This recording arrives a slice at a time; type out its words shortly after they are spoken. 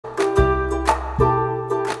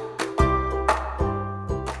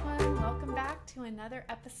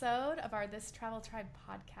another episode of our This Travel Tribe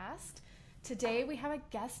podcast. Today we have a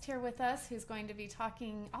guest here with us who's going to be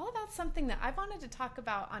talking all about something that I've wanted to talk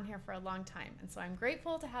about on here for a long time. And so I'm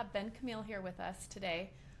grateful to have Ben Camille here with us today.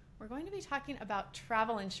 We're going to be talking about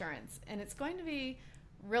travel insurance, and it's going to be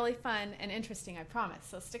really fun and interesting, I promise.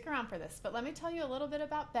 So stick around for this. But let me tell you a little bit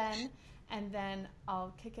about Ben, and then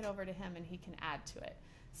I'll kick it over to him and he can add to it.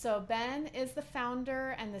 So Ben is the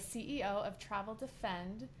founder and the CEO of Travel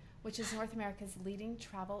Defend, which is North America's leading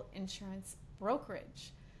travel insurance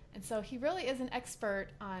brokerage. And so he really is an expert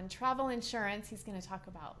on travel insurance. He's going to talk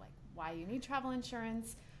about like why you need travel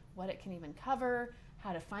insurance, what it can even cover,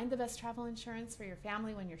 how to find the best travel insurance for your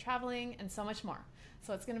family when you're traveling, and so much more.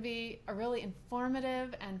 So it's going to be a really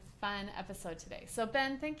informative and fun episode today. So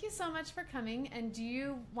Ben, thank you so much for coming. And do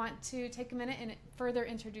you want to take a minute and further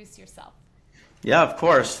introduce yourself? Yeah, of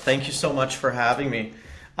course. Thank you so much for having me.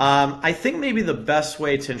 I think maybe the best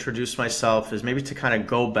way to introduce myself is maybe to kind of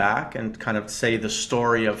go back and kind of say the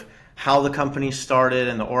story of how the company started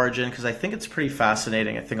and the origin, because I think it's pretty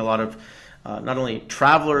fascinating. I think a lot of not only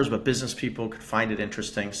travelers but business people could find it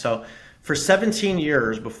interesting. So for 17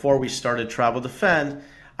 years before we started Travel Defend,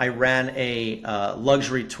 I ran a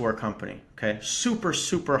luxury tour company. Okay, super,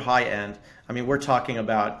 super high end. I mean, we're talking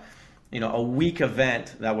about a week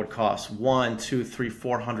event that would cost $100,000, $200,000,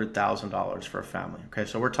 $300,000, $400,000 for a family. Okay,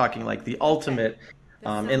 so we're talking like the ultimate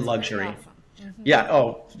in luxury. Awesome. Mm-hmm. Yeah.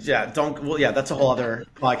 Oh, yeah. That's a whole other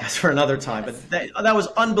podcast for another time. Yes. But that was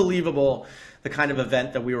unbelievable, the kind of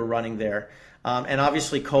event that we were running there. And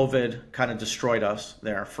obviously, COVID kind of destroyed us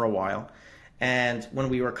there for a while. And when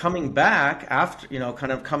we were coming back after,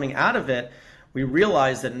 kind of coming out of it, we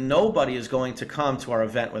realized that nobody is going to come to our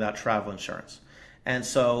event without travel insurance. And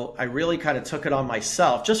so I really kind of took it on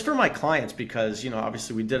myself just for my clients because,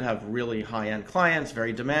 obviously we did have really high-end clients,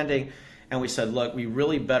 very demanding. And we said, look, we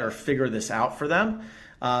really better figure this out for them.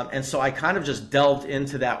 And so I kind of just delved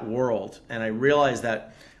into that world. And I realized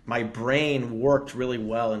that my brain worked really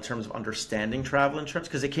well in terms of understanding travel insurance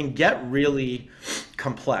because it can get really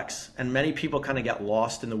complex. And many people kind of get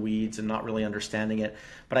lost in the weeds and not really understanding it.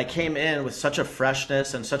 But I came in with such a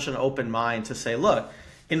freshness and such an open mind to say, look,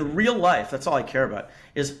 in real life, that's all I care about,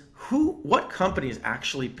 is what companies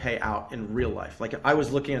actually pay out in real life. Like I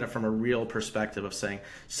was looking at it from a real perspective of saying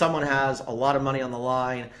someone has a lot of money on the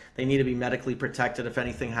line, they need to be medically protected if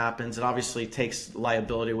anything happens. It obviously takes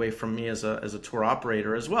liability away from me as a tour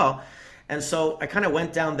operator as well. And so I kind of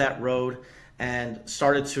went down that road and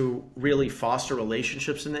started to really foster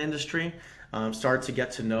relationships in the industry. Started to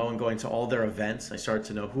get to know and going to all their events. I started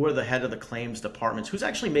to know who are the head of the claims departments, who's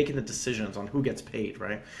actually making the decisions on who gets paid,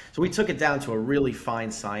 right? So we took it down to a really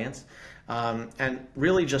fine science and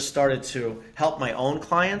really just started to help my own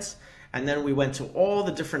clients. And then we went to all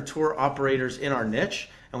the different tour operators in our niche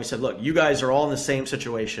and we said, look, you guys are all in the same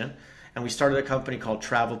situation. And we started a company called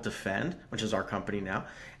Travel Defend, which is our company now.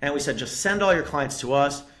 And we said, just send all your clients to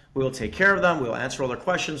us. We will take care of them. We'll answer all their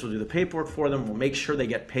questions. We'll do the paperwork for them. We'll make sure they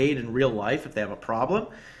get paid in real life if they have a problem.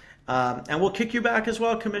 And we'll kick you back as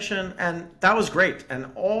well, commission. And that was great. And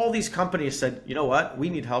all these companies said, you know what? We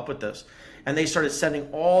need help with this. And they started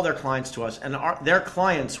sending all their clients to us. And their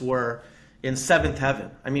clients were in seventh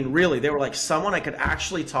heaven. I mean, really, they were like someone I could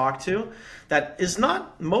actually talk to that is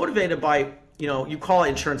not motivated by you call an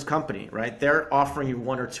insurance company, right? They're offering you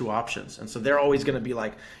one or two options. And so they're always going to be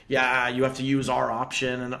like, yeah, you have to use our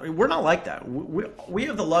option. And we're not like that. We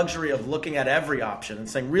have the luxury of looking at every option and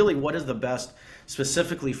saying, really, what is the best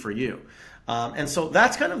specifically for you? And so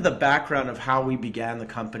that's kind of the background of how we began the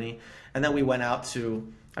company. And then we went out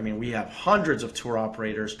to, we have hundreds of tour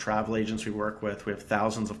operators, travel agents we work with. We have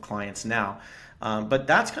thousands of clients now. But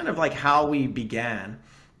that's kind of like how we began.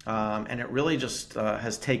 And it really just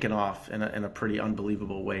has taken off in a pretty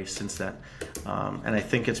unbelievable way since then. And I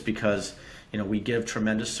think it's because we give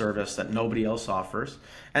tremendous service that nobody else offers.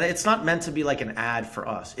 And it's not meant to be like an ad for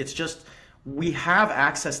us. It's just we have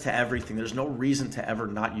access to everything. There's no reason to ever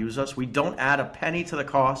not use us. We don't add a penny to the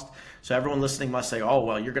cost. So everyone listening must say, oh,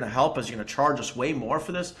 well, you're going to help us. You're going to charge us way more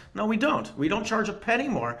for this. No, we don't. We don't charge a penny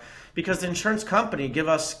more because the insurance company give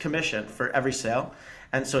us commission for every sale.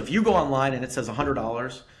 And so if you go online and it says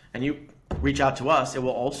 $100 and you reach out to us, it will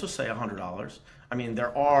also say $100.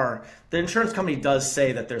 The insurance company does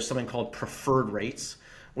say that there's something called preferred rates,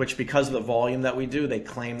 which because of the volume that we do, they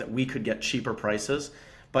claim that we could get cheaper prices.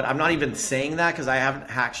 But I'm not even saying that because I haven't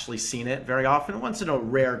actually seen it very often. Once in a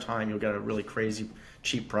rare time, you'll get a really crazy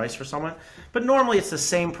cheap price for someone. But normally it's the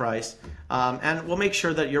same price. And we'll make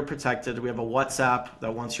sure that you're protected. We have a WhatsApp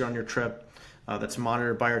that once you're on your trip, that's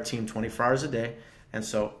monitored by our team 24 hours a day. And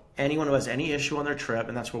so anyone who has any issue on their trip,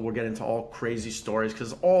 and that's where we'll get into all crazy stories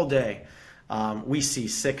because all day We see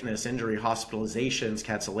sickness, injury, hospitalizations,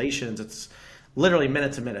 cancellations. It's literally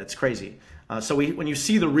minute to minute. It's crazy. So when you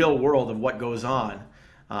see the real world of what goes on,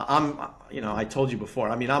 I told you before,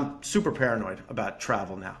 I mean, I'm super paranoid about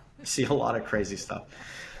travel now. I see a lot of crazy stuff.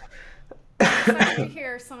 Excited to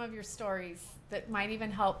hear some of your stories that might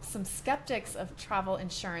even help some skeptics of travel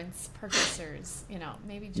insurance purchasers,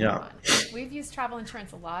 maybe jump on. We've used travel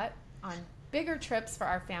insurance a lot on bigger trips for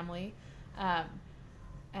our family.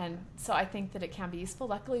 And so I think that it can be useful.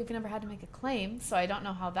 Luckily, we've never had to make a claim, so I don't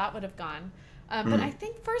know how that would have gone. But I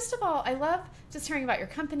think, first of all, I love just hearing about your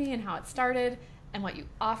company and how it started and what you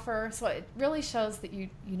offer. So it really shows that you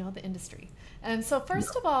know the industry. And so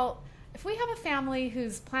first of all, if we have a family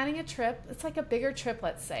who's planning a trip, it's like a bigger trip,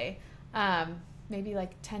 let's say, maybe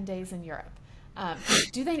like 10 days in Europe.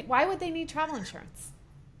 Why would they need travel insurance?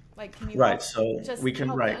 Like, can you help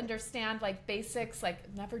them understand like basics,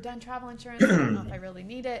 like never done travel insurance, I don't know if I really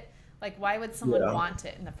need it. Like, why would someone want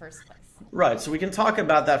it in the first place? Right. So we can talk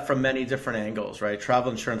about that from many different angles, right?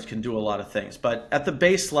 Travel insurance can do a lot of things, but at the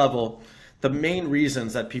base level, the main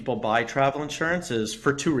reasons that people buy travel insurance is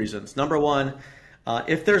for two reasons. Number one,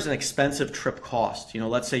 if there's an expensive trip cost,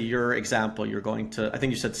 let's say your example, you're going to, I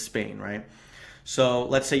think you said Spain, right? So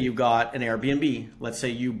let's say you got an Airbnb. Let's say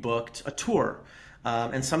you booked a tour.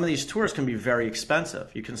 And some of these tours can be very expensive.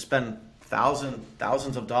 You can spend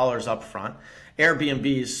thousands of dollars up front.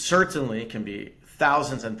 Airbnbs certainly can be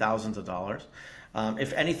thousands and thousands of dollars.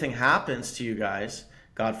 If anything happens to you guys,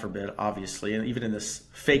 God forbid, obviously, and even in this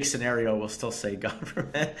fake scenario, we'll still say God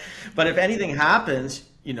forbid. But if anything happens,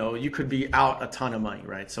 you could be out a ton of money,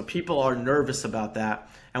 right? So people are nervous about that,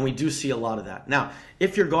 and we do see a lot of that. Now,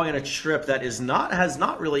 if you're going on a trip that has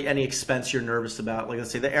not really any expense you're nervous about, like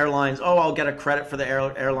let's say the airlines, I'll get a credit for the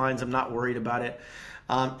airlines, I'm not worried about it.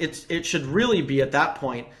 It should really be at that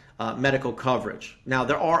point medical coverage. Now,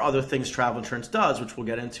 there are other things travel insurance does, which we'll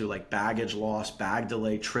get into, like baggage loss, bag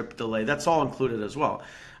delay, trip delay. That's all included as well.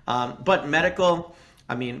 But medical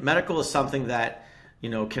is something that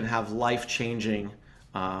can have life-changing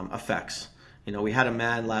effects. We had a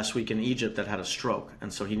man last week in Egypt that had a stroke,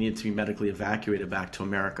 and so he needed to be medically evacuated back to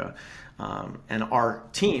America. And our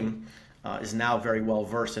team is now very well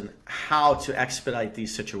versed in how to expedite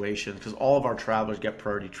these situations, because all of our travelers get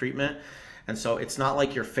priority treatment. And so it's not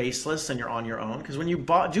like you're faceless and you're on your own, because when you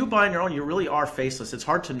do buy on your own, you really are faceless. It's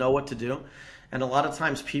hard to know what to do. And a lot of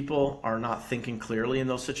times people are not thinking clearly in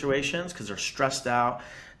those situations because they're stressed out.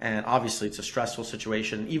 And obviously it's a stressful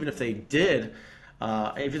situation. Even if they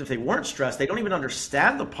weren't stressed, they don't even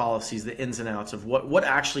understand the policies, the ins and outs of what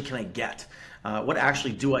actually can I get? What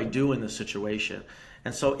actually do I do in this situation?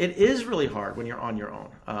 And so it is really hard when you're on your own.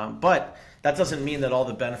 But that doesn't mean that all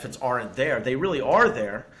the benefits aren't there. They really are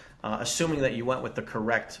there, assuming that you went with the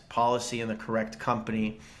correct policy and the correct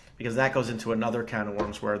company, because that goes into another can of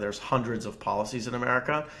worms where there's hundreds of policies in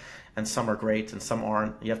America, and some are great and some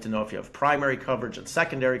aren't. You have to know if you have primary coverage and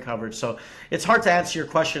secondary coverage. So it's hard to answer your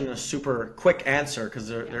question in a super quick answer, because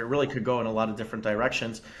there really could go in a lot of different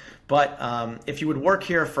directions. But if you would work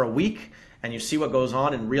here for a week and you see what goes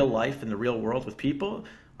on in real life, in the real world with people,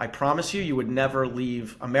 I promise you would never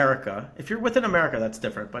leave America. If you're within America, that's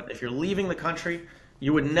different. But if you're leaving the country,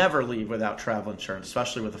 you would never leave without travel insurance,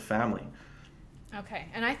 especially with a family. Okay.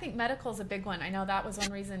 And I think medical is a big one. I know that was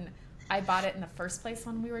one reason I bought it in the first place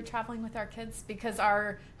when we were traveling with our kids, because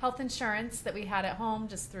our health insurance that we had at home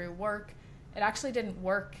just through work, it actually didn't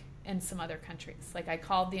work in some other countries. Like, I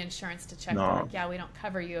called the insurance to check. No. Like, we don't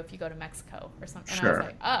cover you if you go to Mexico or something. Sure. And I was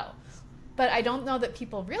like, oh. But I don't know that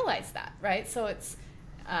people realize that, right? So it's,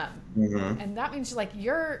 and that means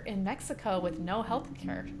you're in Mexico with no health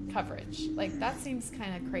care coverage. Like, that seems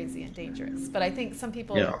kind of crazy and dangerous. But I think some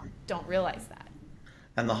people don't realize that.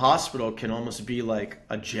 And the hospital can almost be like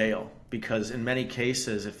a jail, because in many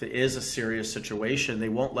cases, if it is a serious situation, they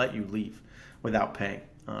won't let you leave without paying.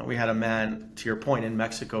 We had a man, to your point, in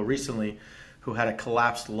Mexico recently who had a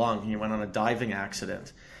collapsed lung. He went on a diving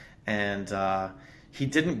accident, and he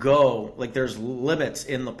didn't go, like, there's limits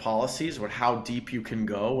in the policies where how deep you can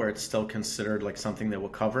go where it's still considered like something they will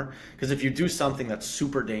cover. Because if you do something that's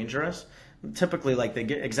super dangerous, typically, like,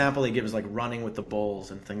 the example they give is like running with the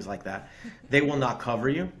bulls and things like that. They will not cover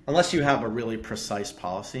you unless you have a really precise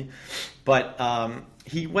policy. But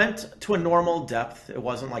he went to a normal depth. It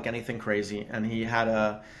wasn't like anything crazy. And he had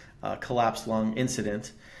a collapsed lung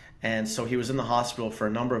incident. And so he was in the hospital for a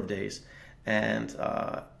number of days. And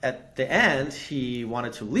at the end, he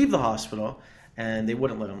wanted to leave the hospital, and they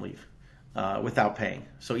wouldn't let him leave without paying.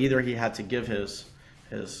 So either he had to give his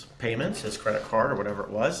his payments, his credit card or whatever it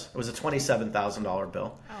was. It was a $27,000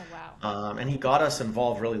 bill. Oh, wow. And he got us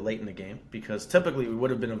involved really late in the game, because typically we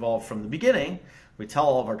would have been involved from the beginning. We tell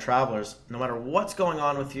all of our travelers, no matter what's going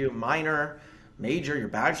on with you, minor, major, your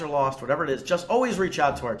bags are lost, whatever it is, just always reach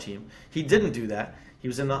out to our team. He didn't do that. He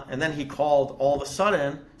was and then he called all of a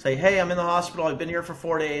sudden, say, hey, I'm in the hospital. I've been here for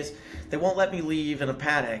 4 days. They won't let me leave, in a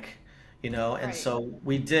panic, And Right. so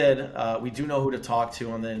we do know who to talk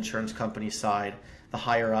to on the insurance company side, the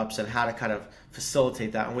higher ups, and how to kind of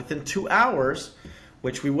facilitate that. And within 2 hours,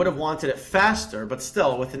 which we would have wanted it faster, but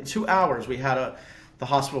still within 2 hours, the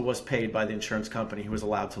hospital was paid by the insurance company. He was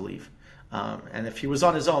allowed to leave. And if he was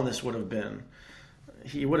on his own,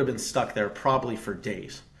 he would have been stuck there probably for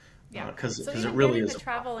days. Yeah. Because So it even really getting is the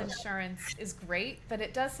travel insurance is great, but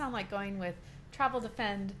it does sound like going with Travel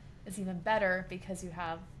Defend is even better because you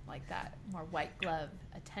have like that more white glove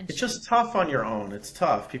attention. It's just tough on your own. It's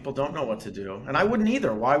tough. People don't know what to do. And I wouldn't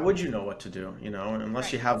either. Why would you know what to do, unless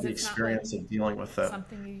Right, you have 'cause the it's not experience of dealing with it.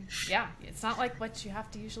 it's not like what you have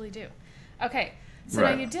to usually do. Okay, so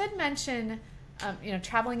Right. now you did mention,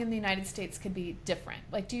 traveling in the United States could be different.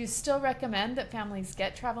 Like, do you still recommend that families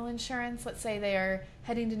get travel insurance? Let's say they are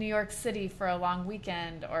heading to New York City for a long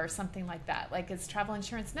weekend or something like that. Like, is travel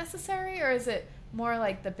insurance necessary, or is it more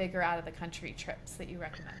like the bigger out of the country trips that you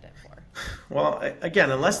recommend it for? Well, again,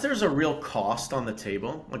 unless there's a real cost on the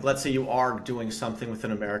table, like let's say you are doing something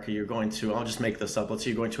within America, I'll just make this up. Let's say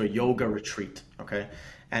you're going to a yoga retreat, okay?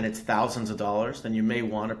 And it's thousands of dollars, then you may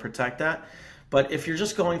want to protect that. But if you're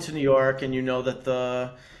just going to New York and you know that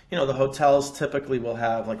the hotels typically will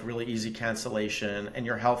have like really easy cancellation, and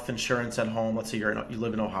your health insurance at home, let's say you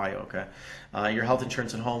live in Ohio, okay? Your health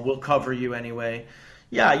insurance at home will cover you anyway.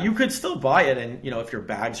 Yeah, you could still buy it, and if your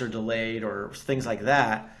bags are delayed or things like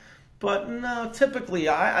that. But no, typically,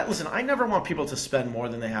 listen, I never want people to spend more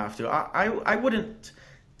than they have to. I wouldn't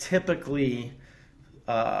typically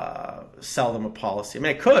sell them a policy. I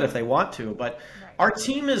mean, I could if they want to, but Right. our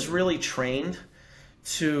team is really trained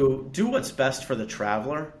to do what's best for the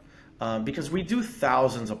traveler, because we do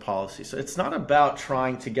thousands of policies. So it's not about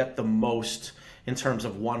trying to get the most in terms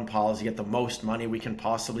of one policy, get the most money we can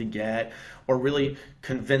possibly get, or really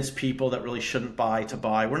convince people that really shouldn't buy to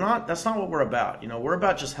buy. That's not what we're about. We're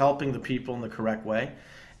about just helping the people in the correct way.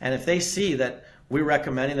 And if they see that we're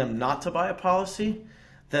recommending them not to buy a policy,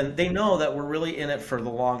 then they know that we're really in it for the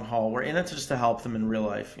long haul. We're in it just to help them in real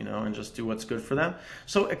life, and just do what's good for them.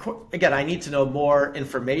 So again, I need to know more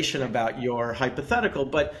information about your hypothetical,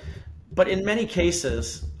 but in many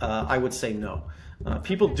cases, I would say no.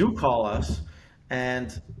 People do call us,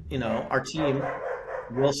 and our team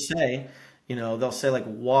will say, they'll say like,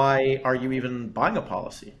 why are you even buying a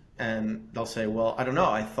policy? And they'll say, well, I don't know,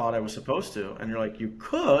 I thought I was supposed to. And you're like, you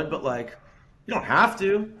could, but like, you don't have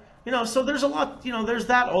to. So there's a lot, there's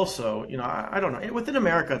that also. I don't know. Within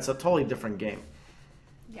America, it's a totally different game.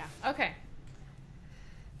 Yeah. Okay.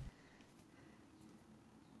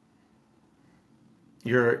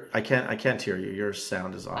 I can't hear you. Your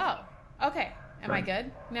sound is off. Oh, okay. Am I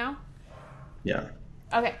good now? Yeah.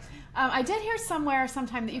 Okay. I did hear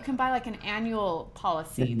sometime that you can buy like an annual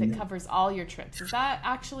policy that covers all your trips. Is that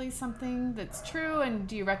actually something that's true? And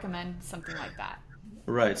do you recommend something like that?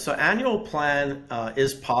 Right. So annual plan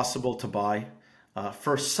is possible to buy.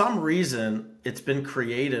 For some reason, it's been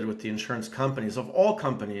created with the insurance companies. Of all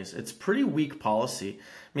companies, it's pretty weak policy,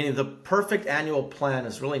 meaning the perfect annual plan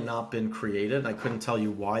has really not been created. And I couldn't tell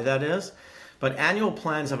you why that is. But annual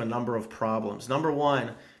plans have a number of problems. Number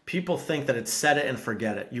one, people think that it's set it and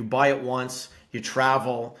forget it. You buy it once, you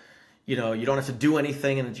travel, you don't have to do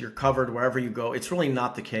anything, and you're covered wherever you go. It's really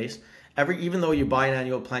not the case. Even though you buy an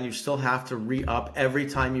annual plan, you still have to re-up every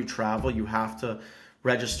time you travel. You have to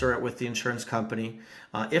register it with the insurance company.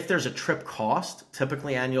 If there's a trip cost,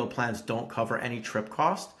 typically annual plans don't cover any trip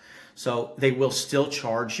cost. So they will still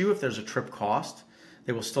charge you if there's a trip cost.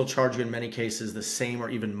 They will still charge you in many cases the same or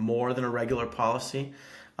even more than a regular policy.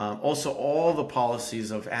 Also, all the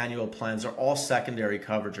policies of annual plans are all secondary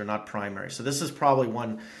coverage or not primary. So this is probably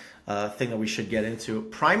one thing that we should get into.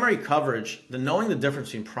 Primary coverage, knowing the difference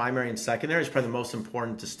between primary and secondary is probably the most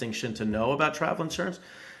important distinction to know about travel insurance.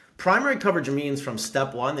 Primary coverage means from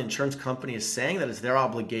step one, the insurance company is saying that it's their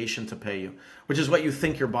obligation to pay you, which is what you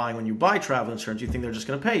think you're buying when you buy travel insurance. You think they're just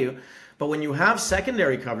going to pay you. But when you have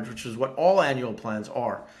secondary coverage, which is what all annual plans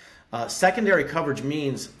are, secondary coverage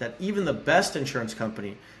means that even the best insurance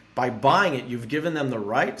company, by buying it, you've given them the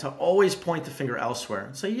right to always point the finger elsewhere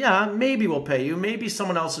and say, yeah, maybe we'll pay you. Maybe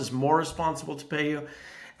someone else is more responsible to pay you.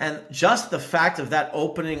 And just the fact of that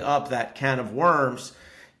opening up that can of worms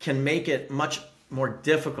can make it much more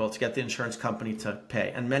difficult to get the insurance company to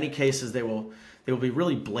pay. In many cases, they will they will be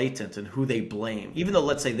really blatant in who they blame. Even though,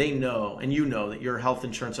 let's say they know, and you know, that your health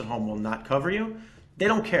insurance at home will not cover you, they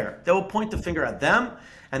don't care. They will point the finger at them,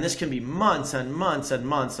 and this can be months and months and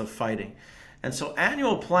months of fighting. And so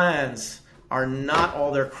annual plans are not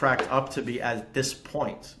all they're cracked up to be at this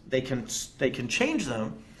point. They can change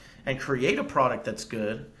them and create a product that's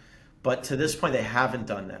good, but to this point they haven't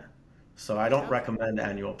done that. So I don't recommend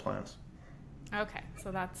annual plans. Okay,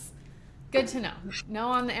 so that's good to know. No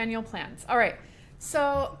on the annual plans. All right.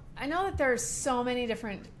 So I know that there's so many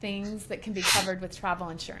different things that can be covered with travel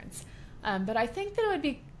insurance, but I think that it would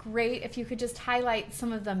be great if you could just highlight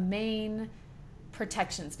some of the main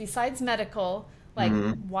protections besides medical. Like,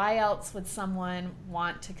 why else would someone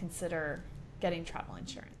want to consider getting travel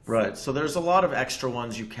insurance? Right. So there's a lot of extra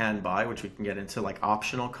ones you can buy, which we can get into, like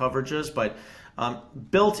optional coverages, but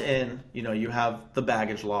built in, you have the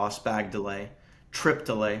baggage loss, bag delay, trip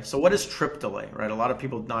delay. So what is trip delay, right? A lot of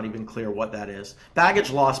people not even clear what that is.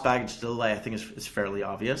 Baggage loss, baggage delay, I think is fairly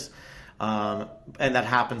obvious. And that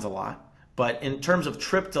happens a lot. But in terms of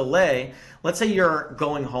trip delay, let's say you're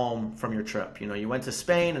going home from your trip. You went to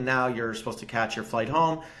Spain and now you're supposed to catch your flight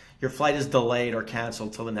home. Your flight is delayed or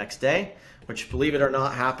canceled till the next day, which, believe it or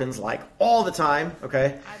not, happens like all the time.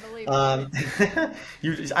 Okay. I believe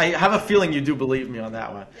I have a feeling you do believe me on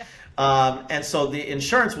that one. Yeah. And so the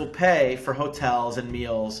insurance will pay for hotels and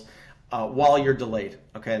meals while you're delayed,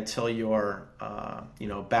 okay, until you're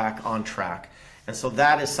back on track. And so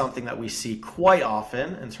that is something that we see quite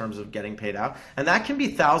often in terms of getting paid out. And that can be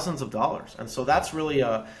thousands of dollars. And so that's really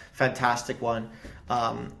a fantastic one.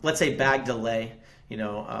 Let's say bag delay,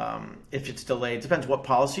 if it's delayed, it depends what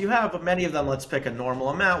policy you have, but many of them, let's pick a normal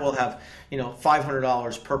amount, will have,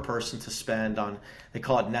 $500 per person to spend on, they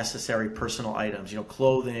call it necessary personal items,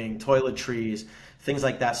 clothing, toiletries, things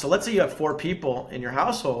like that. So let's say you have 4 people in your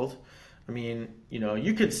household. I mean,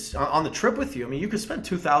 you could, on the trip with you, you could spend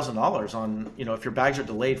 $2,000 on, if your bags are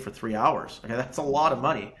delayed for 3 hours. Okay, that's a lot of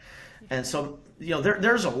money. And so,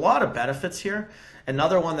 there's a lot of benefits here.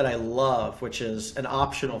 Another one that I love, which is an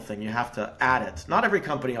optional thing, you have to add it. Not every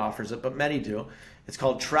company offers it, but many do. It's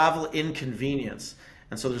called travel inconvenience.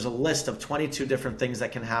 And so there's a list of 22 different things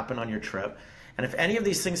that can happen on your trip. And if any of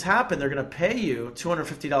these things happen, they're going to pay you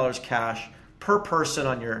 $250 cash per person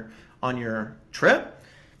on your trip.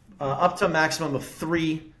 Up to a maximum of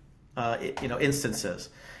 3 instances.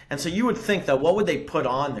 And so you would think that what would they put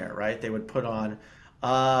on there, right? They would put on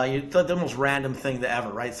the most random thing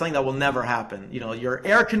ever, right? Something that will never happen. Your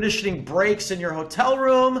air conditioning breaks in your hotel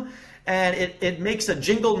room and it makes a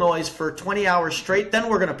jingle noise for 20 hours straight, then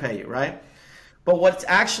we're going to pay you, right? But what's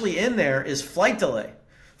actually in there is flight delay,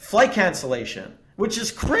 flight cancellation, which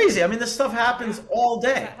is crazy. This stuff happens all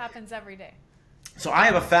day. That happens every day. So I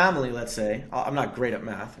have a family, let's say, I'm not great at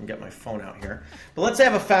math, I'm getting my phone out here, but let's say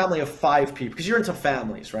I have a family of 5 people, because you're into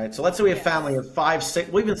families, right? So let's say we have a family of 5,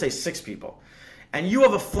 6, we'll even say 6 people, and you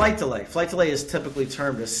have a flight delay. Flight delay is typically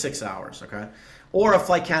termed as 6 hours, okay? Or a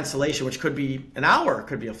flight cancellation, which could be an hour,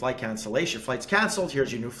 could be a flight cancellation. Flight's canceled,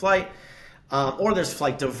 here's your new flight. Or there's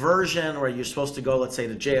flight diversion, where you're supposed to go, let's say,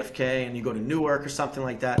 to JFK, and you go to Newark or something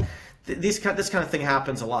like that. This kind of thing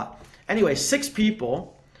happens a lot. Anyway, 6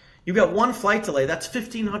 people. You got 1 flight delay, that's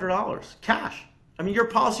 $1,500 cash. Your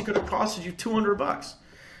policy could have costed you $200.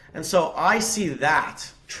 And so I see that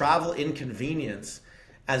travel inconvenience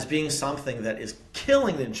as being something that is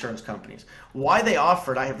killing the insurance companies. Why they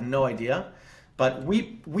offer it, I have no idea. But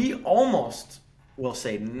we almost will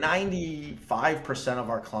say 95%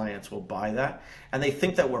 of our clients will buy that. And they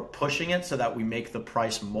think that we're pushing it so that we make the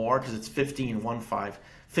price more because it's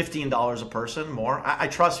 $15 a person more. I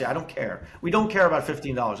trust you. I don't care. We don't care about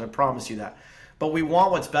 $15. I promise you that. But we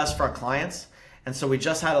want what's best for our clients. And so we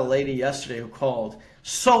just had a lady yesterday who called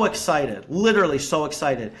so excited, literally so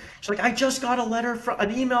excited. She's like, I just got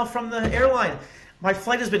an email from the airline. My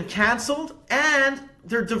flight has been canceled and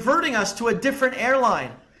they're diverting us to a different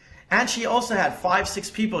airline. And she also had 5,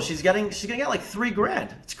 6 people. She's gonna get like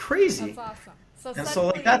 $3,000. It's crazy. That's awesome. And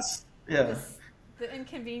so that's the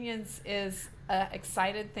inconvenience is an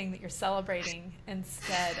excited thing that you're celebrating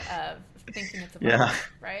instead of thinking it's a problem,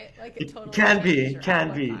 right? Like it totally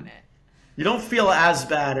can be. You don't feel as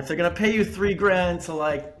bad if they're gonna pay you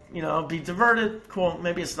 $3,000 to be diverted. Cool,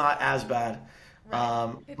 maybe it's not as bad.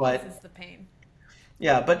 Right. It eases the pain.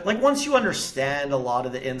 Yeah, but once you understand a lot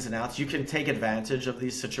of the ins and outs, you can take advantage of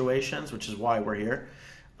these situations, which is why we're here.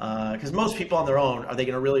 Because most people on their own, are they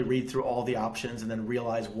going to really read through all the options and then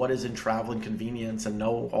realize what is in travel inconvenience and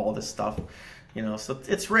know all this stuff? So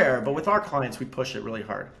it's rare, but with our clients, we push it really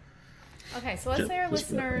hard. Okay, so let's say our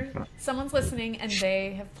listener, someone's listening and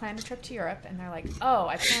they have planned a trip to Europe and they're like, oh,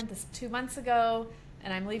 I planned this 2 months ago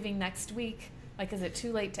and I'm leaving next week. Like, is it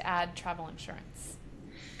too late to add travel insurance?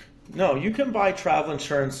 No, you can buy travel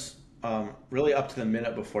insurance really up to the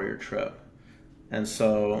minute before your trip. And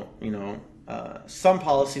so, some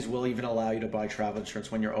policies will even allow you to buy travel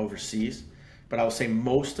insurance when you're overseas. But I will say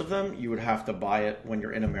most of them, you would have to buy it when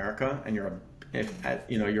you're in America and you're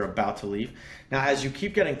about to leave. Now, as you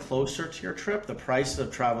keep getting closer to your trip, the prices of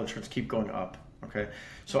travel insurance keep going up. Okay,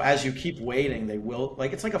 so as you keep waiting, they will,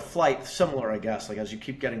 like, it's like a flight, similar, I guess. Like, as you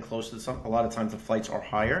keep getting closer to a lot of times the flights are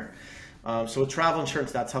higher. So with travel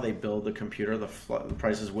insurance, that's how they build the computer. The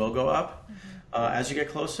prices will go up as you get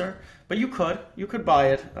closer. But you could buy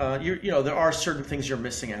it. There are certain things you're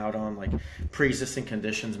missing out on, like pre-existing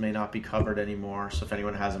conditions may not be covered anymore. So if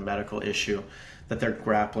anyone has a medical issue that they're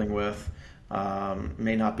grappling with,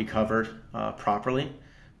 may not be covered properly.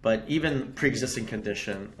 But even pre-existing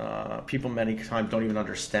condition, people many times don't even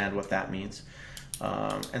understand what that means.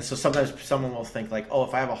 And so sometimes someone will think like, oh,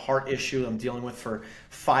 if I have a heart issue I'm dealing with for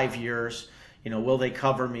 5 years, will they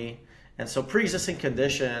cover me? And so pre-existing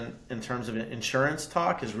condition in terms of insurance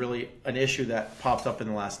talk is really an issue that popped up in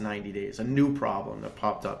the last 90 days, a new problem that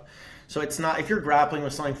popped up. So it's not, if you're grappling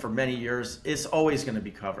with something for many years, it's always going to be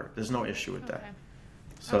covered. There's no issue with that.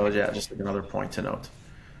 So yeah, just like another point to note.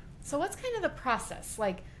 So what's kind of the process?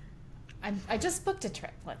 Like, I just booked a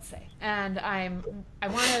trip, let's say, and I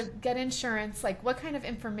want to get insurance. Like, what kind of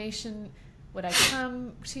information would I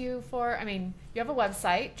come to you for? I mean, you have a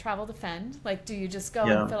website, Travel Defend. Like, do you just go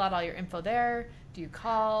and fill out all your info there? Do you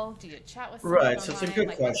call? Do you chat with someone Right, online? so it's a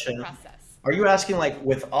good question. What's the process? Are you asking like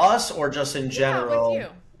with us or just in general? Yeah, with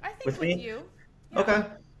you. I think with me? you. Yeah. Okay.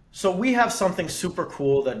 So we have something super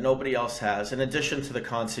cool that nobody else has in addition to the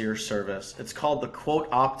concierge service. It's called the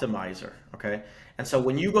Quote Optimizer, okay? And so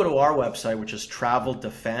when you go to our website, which is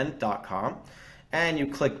traveldefend.com, and you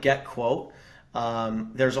click Get Quote,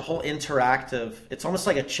 there's a whole interactive, it's almost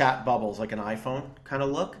like a chat bubbles, like an iPhone kind of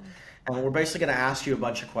look. And we're basically going to ask you a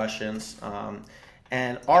bunch of questions.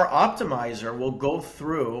 And our optimizer will go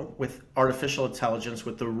through with artificial intelligence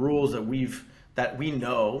with the rules that we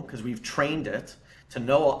know, because we've trained it to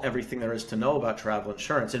know everything there is to know about travel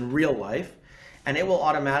insurance in real life. And it will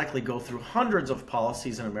automatically go through hundreds of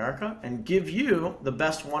policies in America and give you the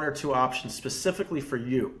best 1 or 2 options specifically for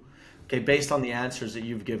you, okay, based on the answers that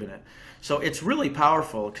you've given it. So it's really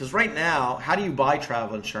powerful, because right now, how do you buy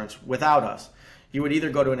travel insurance without us? You would either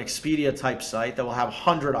go to an Expedia type site that will have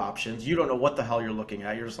 100 options. You don't know what the hell you're looking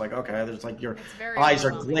at. You're just like, okay, there's like your eyes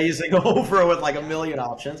are glazing over with like a million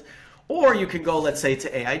options. Or you can go, let's say, to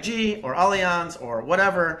AIG or Allianz or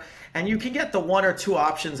whatever, and you can get the 1 or 2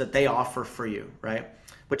 options that they offer for you, right?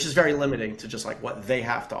 Which is very limiting to just like what they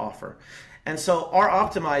have to offer. And so our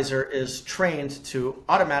optimizer is trained to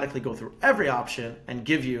automatically go through every option and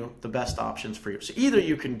give you the best options for you. So either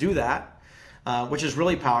you can do that, which is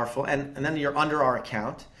really powerful, and then you're under our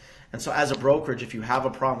account. And so as a brokerage, if you have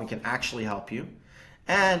a problem, we can actually help you.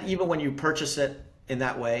 And even when you purchase it in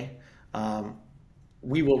that way,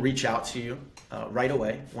 we will reach out to you right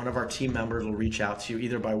away. One of our team members will reach out to you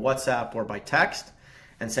either by WhatsApp or by text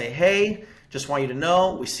and say, hey, just want you to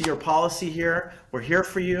know, we see your policy here. We're here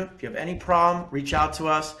for you. If you have any problem, reach out to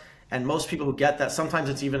us. And most people who get that, sometimes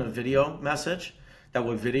it's even a video message that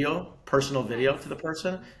will personal video to the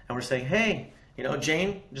person. And we're saying, hey,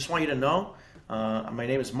 Jane, just want you to know, my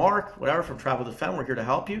name is Mark, whatever, from Travel Defend. We're here to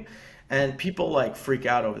help you. And people like freak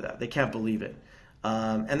out over that. They can't believe it.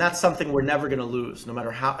 And that's something we're never going to lose, no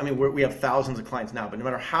matter how, we have thousands of clients now, but no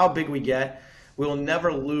matter how big we get, we will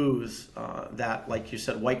never lose that, like you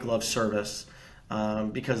said, white glove service,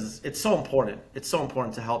 because it's so important. It's so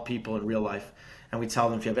important to help people in real life. And we tell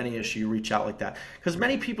them, if you have any issue, you reach out like that. Because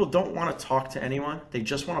many people don't want to talk to anyone. They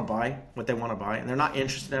just want to buy what they want to buy. And they're not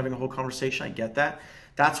interested in having a whole conversation. I get that.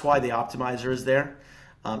 That's why the optimizer is there.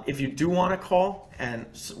 If you do want to call, and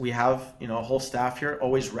we have a whole staff here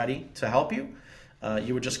always ready to help you,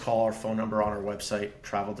 you would just call our phone number on our website,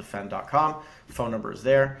 traveldefend.com. Phone number is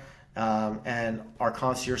there. And our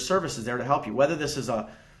concierge service is there to help you. Whether this is a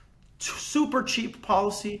super cheap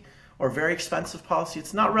policy or very expensive policy,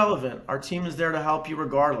 it's not relevant. Our team is there to help you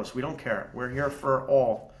regardless. We don't care. We're here for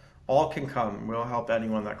all. All can come. We'll help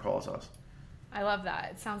anyone that calls us. I love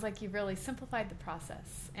that. It sounds like you've really simplified the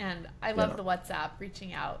process. And I love the WhatsApp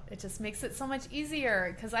reaching out. It just makes it so much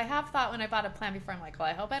easier, because I have thought when I bought a plan before, I'm like, well,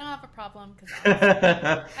 I hope I don't have a problem, because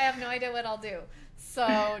I have no idea what I'll do.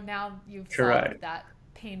 So now you've solved that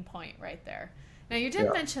pain point right there. Now you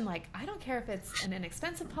did mention, like, I don't care if it's an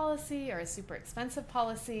inexpensive policy or a super expensive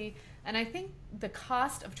policy. And I think the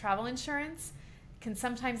cost of travel insurance can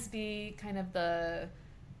sometimes be kind of the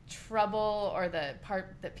trouble or the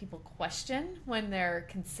part that people question when they're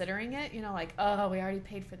considering it, you know, like, oh, we already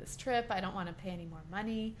paid for this trip, I don't want to pay any more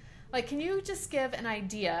money. Like, can you just give an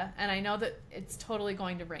idea? And I know that it's totally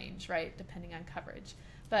going to range, right, depending on coverage.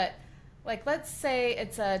 But, like, let's say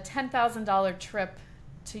it's a $10,000 trip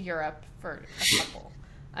to Europe for a couple.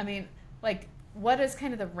 I mean, like, what is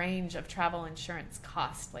kind of the range of travel insurance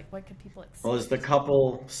cost? Like, what could people expect? Well, is the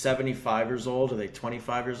couple 75 years old? Are they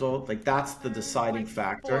 25 years old? Like, that's the deciding like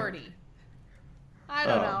factor. 40. I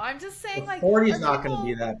don't know. I'm just saying, like, 40 is not going to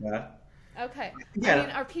be that bad. Okay. Yeah. I mean,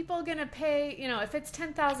 are people going to pay, you know, if it's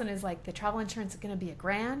 10,000, is like the travel insurance going to be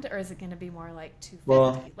 $1,000 or is it going to be more like 250?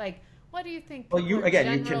 Well, like, what do you think? Well, you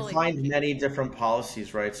can generally find many different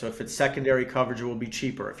policies, right? So if it's secondary coverage, it will be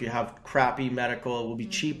cheaper. If you have crappy medical, it will be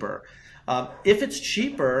cheaper. If it's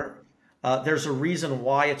cheaper, there's a reason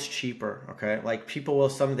why it's cheaper, okay? Like people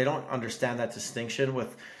they don't understand that distinction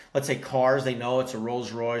with, let's say cars, they know it's a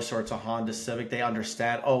Rolls Royce or it's a Honda Civic. They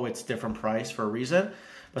understand, oh, it's different price for a reason.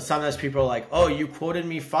 But sometimes people are like, oh, you quoted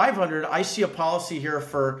me 500. I see a policy here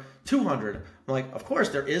for 200. I'm like, of course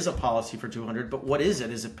there is a policy for 200, but what is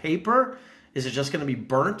it? Is it paper? Is it just going to be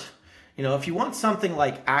burnt? You know, if you want something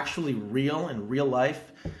like actually real in real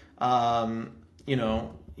life, you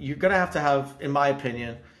know, you're going to have, in my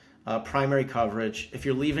opinion, primary coverage. If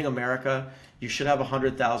you're leaving America, you should have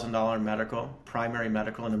 $100,000 medical, primary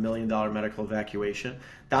medical, and $1 million medical evacuation.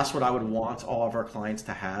 That's what I would want all of our clients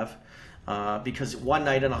to have. Because one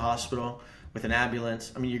night in a hospital with an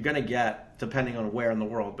ambulance, I mean, you're going to get, depending on where in the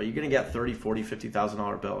world, but you're going to get $30,000, $40,000,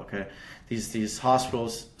 $50,000 bill, okay? These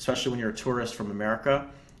hospitals, especially when you're a tourist from America,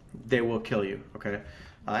 they will kill you, okay?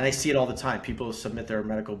 And I see it all the time. People submit their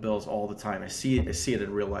medical bills all the time. I see it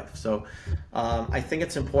in real life. So I think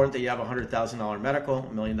it's important that you have a $100,000 medical,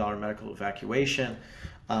 $1 million medical evacuation.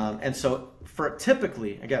 And so for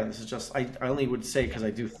typically, again, this is just, I only would say because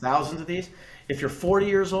I do thousands of these, if you're 40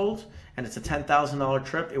 years old and it's a $10,000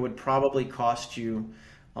 trip, it would probably cost you,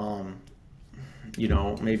 you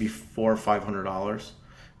know, maybe $400 or $500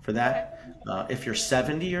 for that. If you're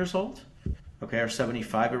 70 years old, okay, or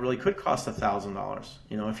 75, it really could cost $1,000.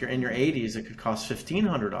 You know, if you're in your 80s, it could cost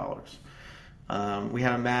 $1,500. We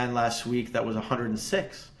had a man last week that was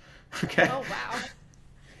 106. Okay. Oh wow.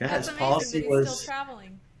 Yeah, That's his amazing policy that he's was still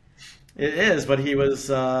traveling. It is, but he was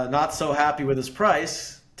not so happy with his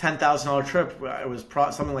price. $10,000 trip, it was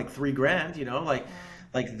something like $3,000. You know, like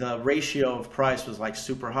the ratio of price was like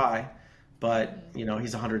super high, but you know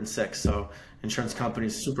he's 106, so insurance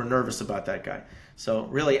companies super nervous about that guy. So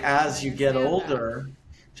really, as you get older,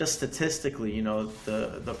 just statistically, you know,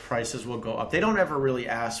 the prices will go up. They don't ever really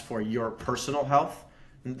ask for your personal health.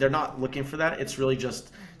 They're not looking for that. It's really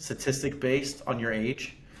just statistic based on your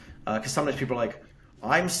age. Because sometimes people are like,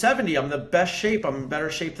 I'm 70, I'm in the best shape, I'm in better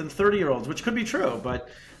shape than 30-year-olds, which could be true, but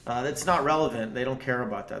it's not relevant. They don't care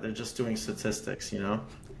about that. They're just doing statistics, you know?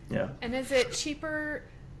 Yeah. And is it cheaper,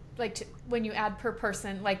 like when you add per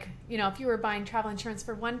person, like, you know, if you were buying travel insurance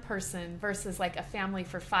for one person versus like a family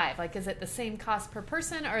for 5, like is it the same cost per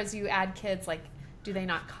person, or as you add kids, like do they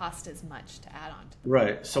not cost as much to add on to?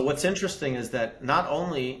 Right. So what's interesting is that not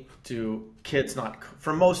only do kids not,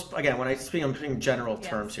 for most, again, when I speak, I'm speaking general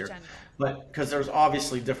terms here, general. but because there's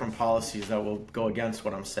obviously different policies that will go against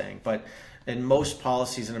what I'm saying. But in most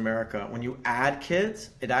policies in America, when you add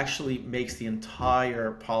kids, it actually makes the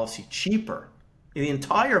entire policy cheaper. The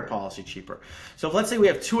entire policy cheaper. So if let's say we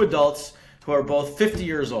have 2 adults who are both 50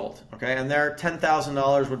 years old, okay, and their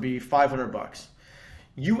 $10,000 would be $500.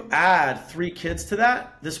 You add 3 kids to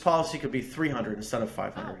that, this policy could be $300 instead of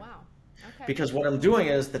 $500. Oh, wow. Okay. Because what I'm doing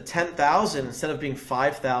is the $10,000, instead of being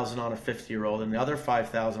 $5,000 on a 50-year-old and the other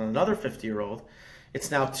 $5,000 on another 50-year-old,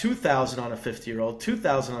 it's now $2,000 on a 50-year-old,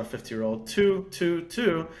 $2,000 on a 50-year-old,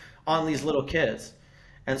 two on these little kids.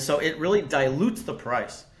 And so it really dilutes the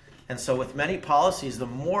price. And so with many policies, the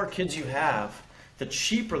more kids you have, the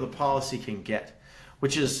cheaper the policy can get,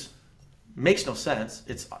 which makes no sense.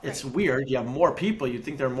 It's weird. You have more people, you'd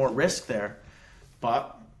think there's more risk there.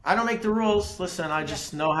 But I don't make the rules. Listen, I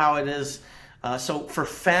just know how it is. So for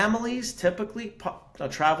families, typically,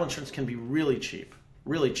 travel insurance can be really cheap,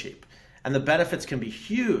 really cheap. And the benefits can be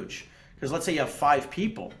huge. Because let's say you have 5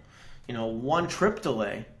 people, you know, 1 trip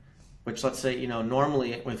delay, which let's say, you know,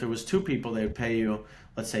 normally if it was 2 people, they would pay you,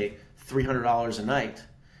 let's say, $300 a night.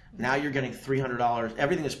 Now you're getting $300.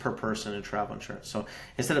 Everything is per person in travel insurance. So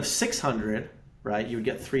instead of $600, right, you would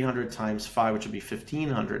get 300 times 5, which would be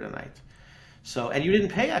 $1,500 a night. So, and you didn't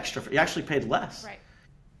pay extra. You actually paid less. Right.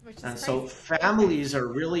 Which is and crazy. So families are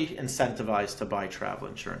really incentivized to buy travel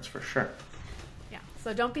insurance for sure. Yeah.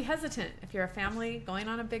 So don't be hesitant if you're a family going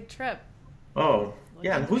on a big trip. Oh, Look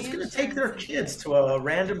yeah. And into who's the going to take insurance their and get kids it. to a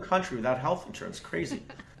random country without health insurance? Crazy.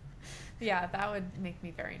 Yeah, that would make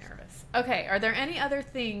me very nervous. Okay, are there any other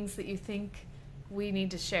things that you think we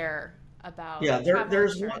need to share about Yeah, travel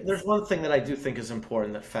there's insurance? one thing that I do think is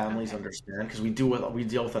important that families Okay. understand because we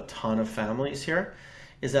deal with a ton of families here,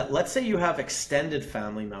 is that let's say you have extended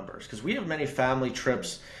family members because we have many family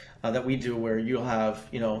trips that we do where you'll have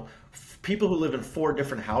people who live in four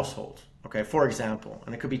different households. Okay, for example,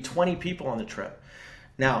 and it could be 20 people on the trip.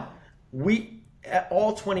 Now, we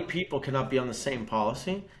all 20 people cannot be on the same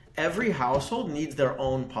policy. Every household needs their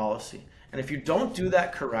own policy. And if you don't do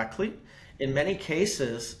that correctly, in many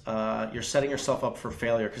cases, you're setting yourself up for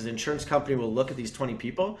failure because the insurance company will look at these 20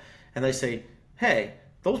 people and they say, hey,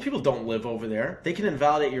 those people don't live over there. They can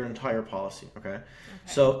invalidate your entire policy. Okay.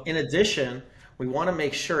 Okay. So, in addition, we want to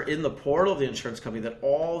make sure in the portal of the insurance company that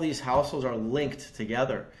all these households are linked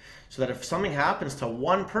together so that if something happens to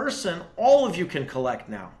one person, all of you can collect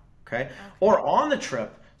now. Okay. Or on the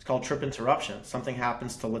trip, it's called trip interruption. Something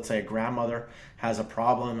happens to, let's say, a grandmother has a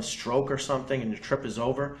problem, a stroke or something, and your trip is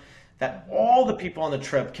over. That all the people on the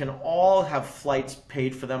trip can all have flights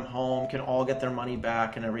paid for them home, can all get their money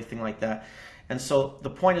back and everything like that. And so the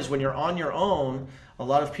point is when you're on your own, a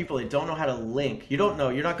lot of people they don't know how to link. You don't know.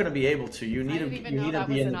 You're not going to be able to. I didn't even You know need to that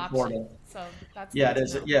be was in an the option. portal. So that's Yeah, good it to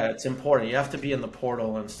is. know. Yeah, it's important. You have to be in the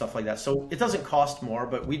portal and stuff like that. So it doesn't cost more,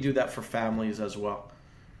 but we do that for families as well.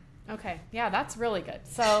 Okay. Yeah, that's really good.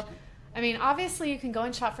 So, I mean, obviously you can go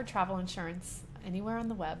and shop for travel insurance anywhere on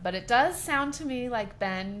the web, but it does sound to me like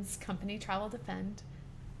Ben's company, Travel Defend,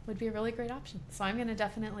 would be a really great option. So I'm going to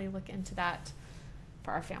definitely look into that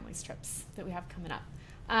for our family's trips that we have coming up.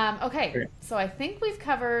 Okay, Great. so I think we've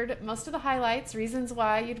covered most of the highlights, reasons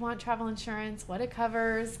why you'd want travel insurance, what it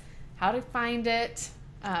covers, how to find it,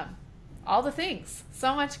 all the things.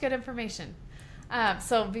 So much good information.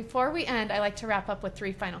 So before we end, I like to wrap up with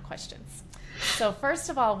three final questions. So first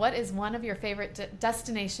of all, what is one of your favorite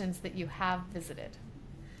destinations that you have visited?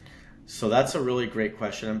 So that's a really great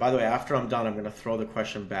question. And by the way, after I'm done, I'm going to throw the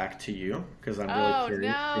question back to you because I'm really Oh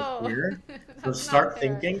curious to no, hear. So that's not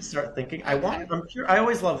fair. start thinking. Okay. I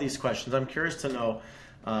always love these questions. I'm curious to know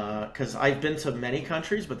because I've been to many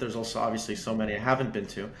countries, but there's also obviously so many I haven't been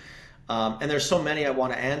to. And there's so many I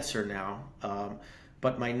want to answer now.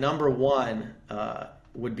 But my number one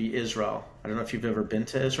would be Israel. I don't know if you've ever been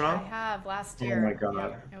to I Israel. have last Oh my year. Yeah,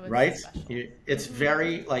 God, it was right? special. It's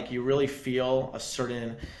very like you really feel a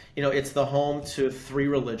certain, it's the home to three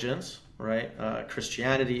religions, right?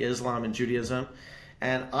 Christianity, Islam, and Judaism.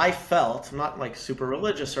 And I felt, I'm not like super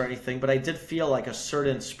religious or anything, but I did feel like a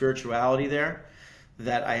certain spirituality there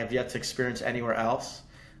that I have yet to experience anywhere else.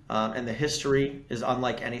 And the history is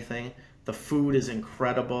unlike anything. The food is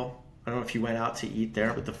incredible. I don't know if you went out to eat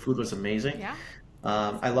there, but the food was amazing. Yeah,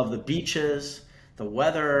 I love the beaches, the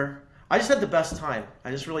weather. I just had the best time.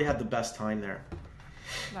 I just really had the best time there.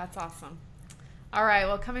 that's awesome. All right,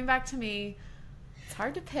 well, coming back to me, it's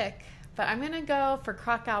hard to pick, but I'm going to go for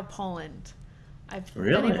Krakow, Poland. I've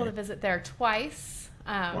been able to Really? visit there twice,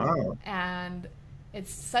 Wow. and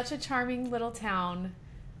it's such a charming little town.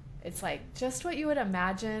 It's like just what you would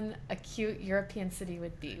imagine a cute European city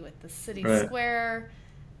would be with the city Right. square.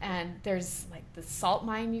 And there's like the salt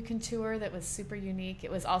mine you can tour that was super unique.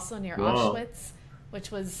 It was also near Whoa. Auschwitz,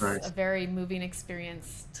 which was a Nice. very moving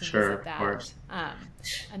experience to Sure, visit of that. course.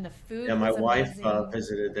 And the Yeah, food my was wife amazing.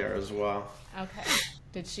 visited there as well. Okay.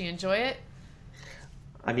 Did she enjoy it?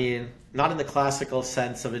 I mean, not in the classical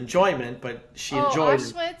sense of enjoyment, but she Oh, enjoyed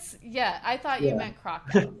it. Auschwitz? Yeah, I thought you Yeah. meant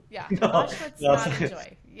Krakow. Yeah, No, Auschwitz, no. not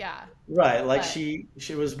enjoy. Yeah, Right, like but she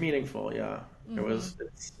was meaningful, yeah. It hmm was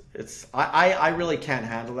it's I really can't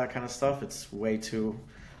handle that kind of stuff. It's way too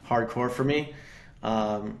hardcore for me.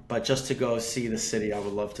 But just to go see the city, I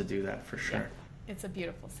would love to do that for yeah, sure. it's a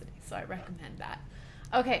beautiful city, so I recommend that.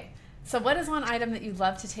 Okay, so what is one item that you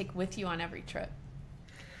love to take with you on every trip?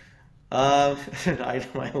 An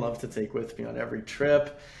item I love to take with me on every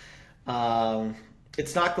trip. Um,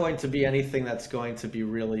 it's not going to be anything that's going to be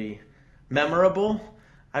really memorable,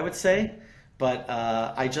 I would say. But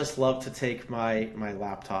I just love to take my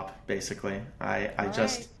laptop, basically. All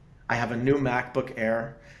right, I have a new MacBook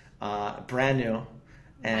Air, brand new,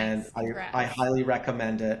 and nice, I congrats. highly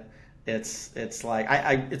recommend it. It's like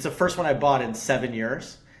it's the first one I bought in 7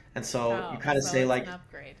 years. And so you Oh, kind of so say it's like an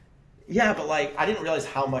upgrade. yeah, but like I didn't realize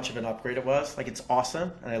how much of an upgrade it was. Like it's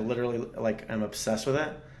awesome, and I literally like am obsessed with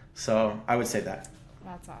it. So I would say that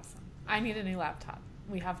That's awesome. I need a new laptop.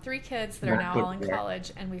 We have three kids that are now MacBook all in Air.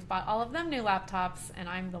 college, and we've bought all of them new laptops, and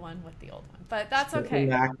I'm the one with the old one. But that's Get the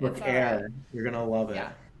okay. It's MacBook all right. Air. You're gonna love it.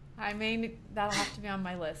 Yeah. That'll have to be on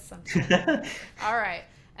my list sometime in the future. All right.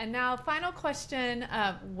 And now, final question,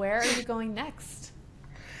 where are you going next?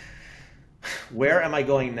 Where am I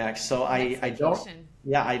going next? So Next I don't, vacation.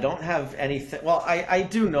 yeah, I don't have anything. Well, I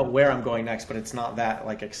do know where I'm going next, but it's not that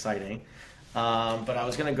like exciting. But I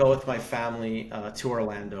was gonna go with my family to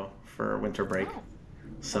Orlando for winter break. Oh, well,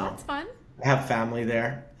 So that's fun. I have family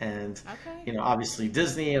there, and Okay. obviously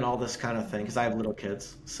Disney and all this kind of thing because I have little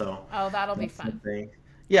kids. So Oh, that'll be that's the fun. thing.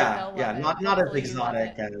 Yeah, They'll yeah, love it. not as Hopefully you love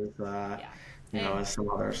exotic it. as Yeah. And as some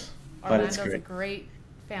others, but it's Orlando's a great. great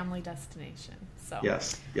family destination. So,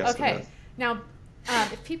 Yes, yes, it okay. is. Now,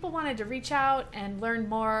 if people wanted to reach out and learn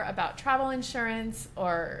more about travel insurance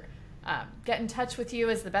or get in touch with you,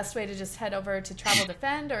 is the best way to just head over to Travel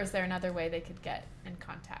Defend, or is there another way they could get in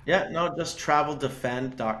contact? Yeah, no, just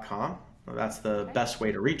traveldefend.com. That's the Okay. best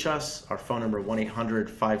way to reach us. Our phone number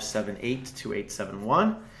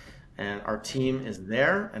 1-800-578-2871. And our team is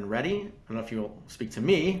there and ready. I don't know if you'll speak to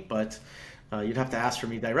me, but you'd have to ask for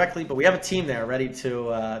me directly. But we have a team there ready to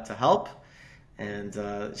help. And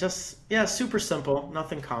just, yeah, super simple,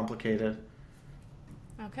 nothing complicated.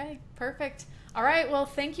 Okay, perfect. All right. Well,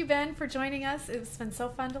 thank you, Ben, for joining us. It's been so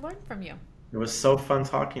fun to learn from you. It was so fun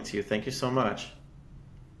talking to you. Thank you so much.